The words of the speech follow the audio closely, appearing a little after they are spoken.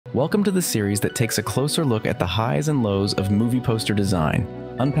Welcome to the series that takes a closer look at the highs and lows of movie poster design,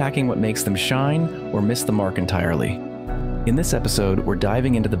 unpacking what makes them shine or miss the mark entirely. In this episode, we're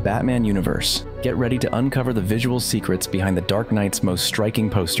diving into the Batman universe. Get ready to uncover the visual secrets behind the Dark Knight's most striking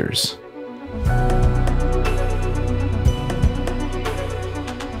posters.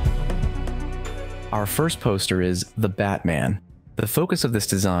 Our first poster is The Batman. The focus of this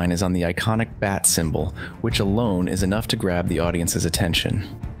design is on the iconic bat symbol, which alone is enough to grab the audience's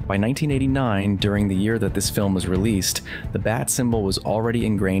attention. By 1989, during the year that this film was released, the bat symbol was already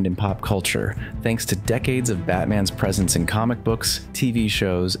ingrained in pop culture, thanks to decades of Batman's presence in comic books, TV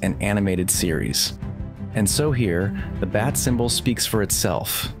shows, and animated series. And so here, the bat symbol speaks for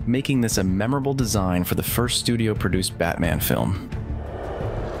itself, making this a memorable design for the first studio-produced Batman film.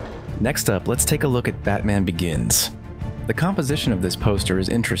 Next up, let's take a look at Batman Begins. The composition of this poster is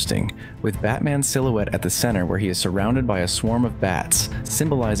interesting, with Batman's silhouette at the center where he is surrounded by a swarm of bats,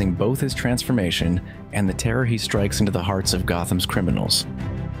 symbolizing both his transformation and the terror he strikes into the hearts of Gotham's criminals.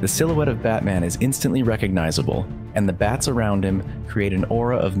 The silhouette of Batman is instantly recognizable, and the bats around him create an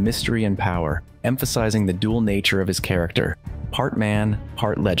aura of mystery and power, emphasizing the dual nature of his character, part man,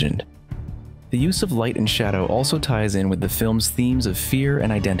 part legend. The use of light and shadow also ties in with the film's themes of fear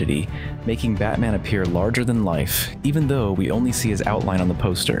and identity, making Batman appear larger than life, even though we only see his outline on the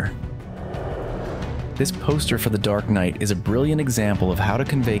poster. This poster for The Dark Knight is a brilliant example of how to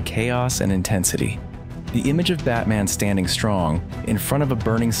convey chaos and intensity. The image of Batman standing strong, in front of a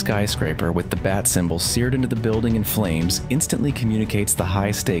burning skyscraper with the bat symbol seared into the building in flames, instantly communicates the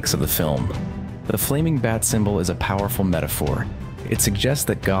high stakes of the film. The flaming bat symbol is a powerful metaphor. It suggests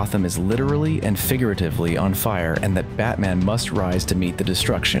that Gotham is literally and figuratively on fire and that Batman must rise to meet the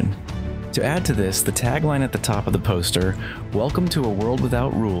destruction. To add to this, the tagline at the top of the poster, "Welcome to a world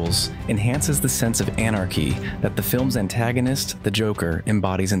without rules," enhances the sense of anarchy that the film's antagonist, the Joker,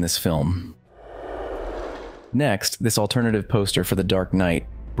 embodies in this film. Next, this alternative poster for The Dark Knight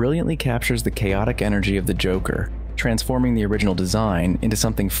brilliantly captures the chaotic energy of the Joker, transforming the original design into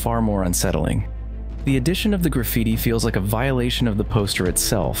something far more unsettling. The addition of the graffiti feels like a violation of the poster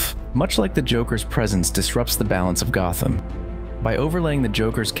itself, much like the Joker's presence disrupts the balance of Gotham. By overlaying the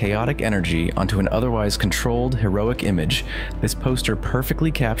Joker's chaotic energy onto an otherwise controlled, heroic image, this poster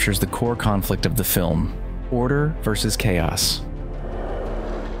perfectly captures the core conflict of the film: order versus chaos.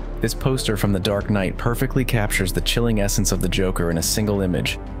 This poster from The Dark Knight perfectly captures the chilling essence of the Joker in a single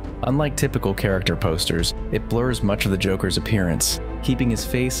image. Unlike typical character posters, it blurs much of the Joker's appearance, keeping his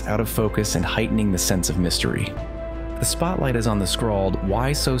face out of focus and heightening the sense of mystery. The spotlight is on the scrawled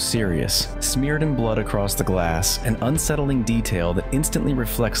 "Why so serious?" smeared in blood across the glass, an unsettling detail that instantly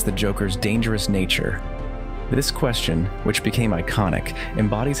reflects the Joker's dangerous nature. This question, which became iconic,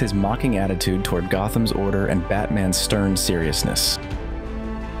 embodies his mocking attitude toward Gotham's order and Batman's stern seriousness.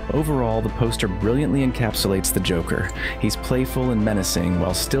 Overall, the poster brilliantly encapsulates the Joker. He's playful and menacing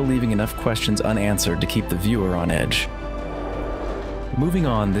while still leaving enough questions unanswered to keep the viewer on edge. Moving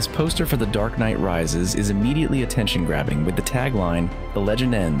on, this poster for The Dark Knight Rises is immediately attention-grabbing with the tagline, "The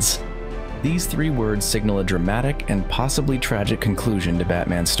Legend Ends." These three words signal a dramatic and possibly tragic conclusion to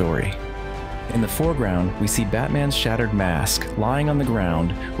Batman's story. In the foreground, we see Batman's shattered mask lying on the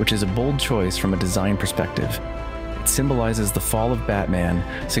ground, which is a bold choice from a design perspective. It symbolizes the fall of Batman,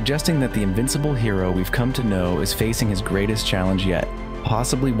 suggesting that the invincible hero we've come to know is facing his greatest challenge yet,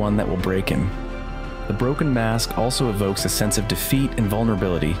 possibly one that will break him. The broken mask also evokes a sense of defeat and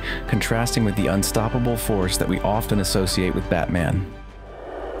vulnerability, contrasting with the unstoppable force that we often associate with Batman.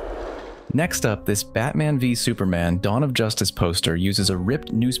 Next up, this Batman v Superman Dawn of Justice poster uses a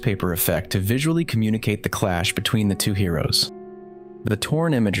ripped newspaper effect to visually communicate the clash between the two heroes. The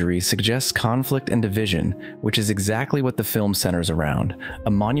torn imagery suggests conflict and division, which is exactly what the film centers around,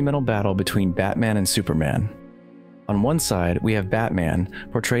 a monumental battle between Batman and Superman. On one side, we have Batman,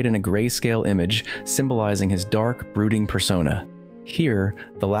 portrayed in a grayscale image, symbolizing his dark, brooding persona. Here,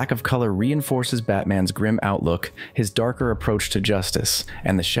 the lack of color reinforces Batman's grim outlook, his darker approach to justice,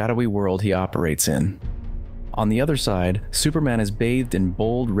 and the shadowy world he operates in. On the other side, Superman is bathed in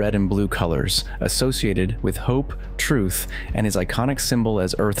bold red and blue colors, associated with hope, truth, and his iconic symbol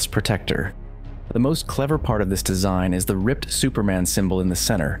as Earth's protector. The most clever part of this design is the ripped Superman symbol in the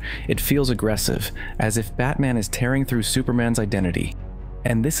center. It feels aggressive, as if Batman is tearing through Superman's identity.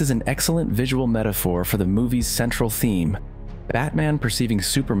 And this is an excellent visual metaphor for the movie's central theme: Batman perceiving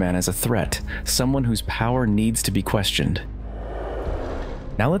Superman as a threat, someone whose power needs to be questioned.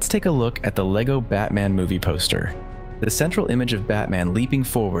 Now let's take a look at the Lego Batman movie poster. The central image of Batman leaping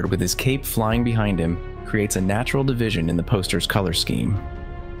forward with his cape flying behind him creates a natural division in the poster's color scheme.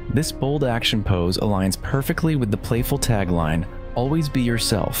 This bold action pose aligns perfectly with the playful tagline, Always be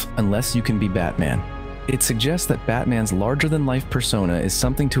yourself, unless you can be Batman. It suggests that Batman's larger-than-life persona is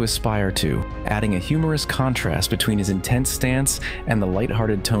something to aspire to, adding a humorous contrast between his intense stance and the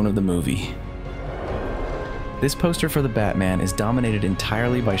lighthearted tone of the movie. This poster for the Batman is dominated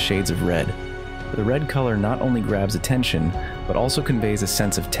entirely by shades of red. The red color not only grabs attention, but also conveys a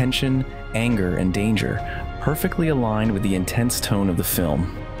sense of tension, anger, and danger, perfectly aligned with the intense tone of the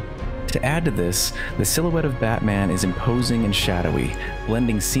film. To add to this, the silhouette of Batman is imposing and shadowy,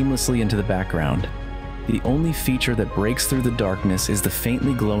 blending seamlessly into the background. The only feature that breaks through the darkness is the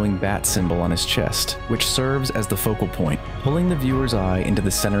faintly glowing bat symbol on his chest, which serves as the focal point, pulling the viewer's eye into the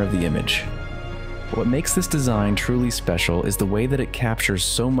center of the image. What makes this design truly special is the way that it captures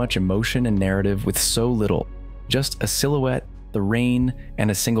so much emotion and narrative with so little. Just a silhouette, the rain, and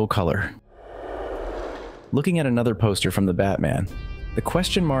a single color. Looking at another poster from the Batman, the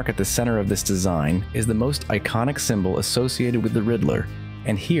question mark at the center of this design is the most iconic symbol associated with the Riddler,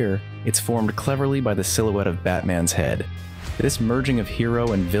 and here, it's formed cleverly by the silhouette of Batman's head. This merging of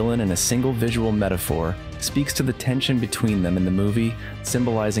hero and villain in a single visual metaphor speaks to the tension between them in the movie,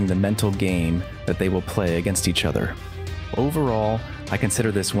 symbolizing the mental game that they will play against each other. Overall, I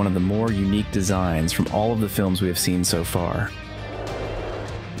consider this one of the more unique designs from all of the films we have seen so far.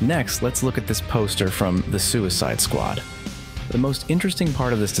 Next, let's look at this poster from The Suicide Squad. The most interesting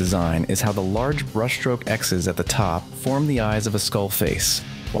part of this design is how the large brushstroke X's at the top form the eyes of a skull face,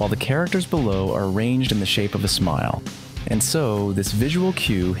 while the characters below are arranged in the shape of a smile. And so, this visual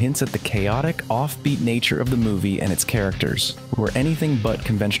cue hints at the chaotic, offbeat nature of the movie and its characters, who are anything but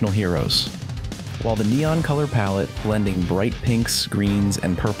conventional heroes. While the neon color palette, blending bright pinks, greens,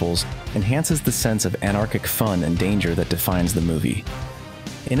 and purples, enhances the sense of anarchic fun and danger that defines the movie.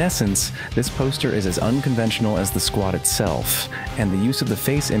 In essence, this poster is as unconventional as the squad itself, and the use of the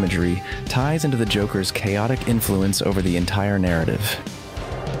face imagery ties into the Joker's chaotic influence over the entire narrative.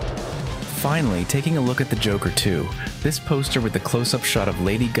 Finally, taking a look at the Joker 2, this poster with the close-up shot of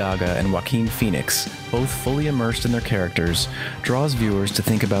Lady Gaga and Joaquin Phoenix, both fully immersed in their characters, draws viewers to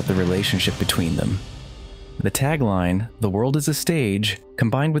think about the relationship between them. The tagline, "The world is a stage,"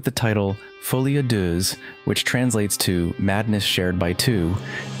 combined with the title Folie, Deux, which translates to "madness shared by two,"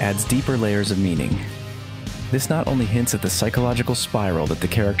 adds deeper layers of meaning. This not only hints at the psychological spiral that the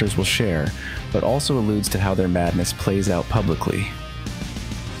characters will share, but also alludes to how their madness plays out publicly.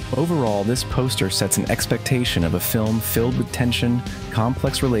 Overall, this poster sets an expectation of a film filled with tension,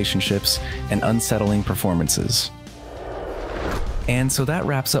 complex relationships, and unsettling performances. And so that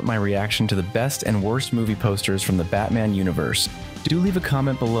wraps up my reaction to the best and worst movie posters from the Batman universe. Do leave a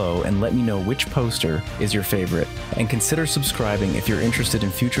comment below and let me know which poster is your favorite, and consider subscribing if you're interested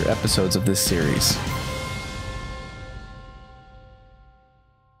in future episodes of this series.